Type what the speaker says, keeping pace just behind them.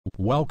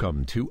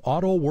Welcome to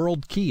Auto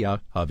World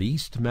Kia of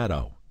East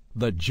Meadow,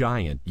 the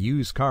giant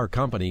used car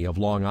company of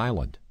Long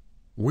Island.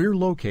 We're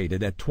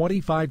located at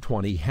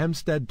 2520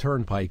 Hempstead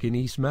Turnpike in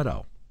East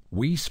Meadow.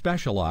 We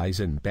specialize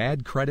in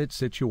bad credit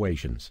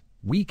situations.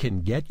 We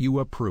can get you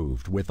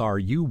approved with our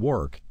You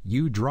Work,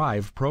 You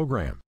Drive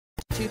program.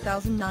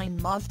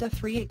 2009 Mazda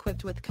 3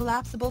 equipped with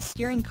collapsible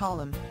steering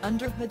column,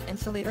 underhood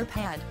insulator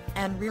pad,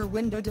 and rear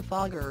window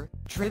defogger,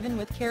 driven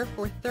with care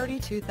for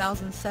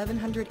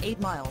 32,708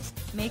 miles,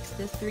 makes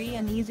this 3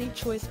 an easy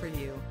choice for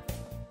you.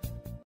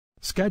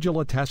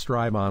 Schedule a test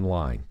drive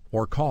online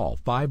or call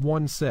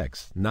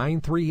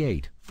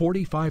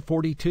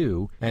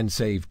 516-938-4542 and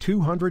save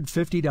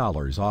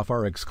 $250 off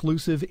our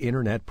exclusive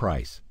internet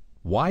price.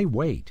 Why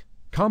wait?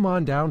 Come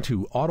on down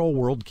to Auto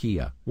World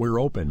Kia.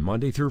 We're open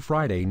Monday through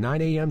Friday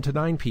 9 a.m. to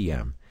 9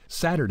 p.m.,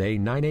 Saturday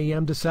 9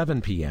 a.m. to 7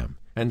 p.m.,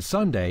 and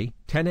Sunday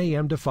 10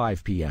 a.m. to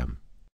 5 p.m.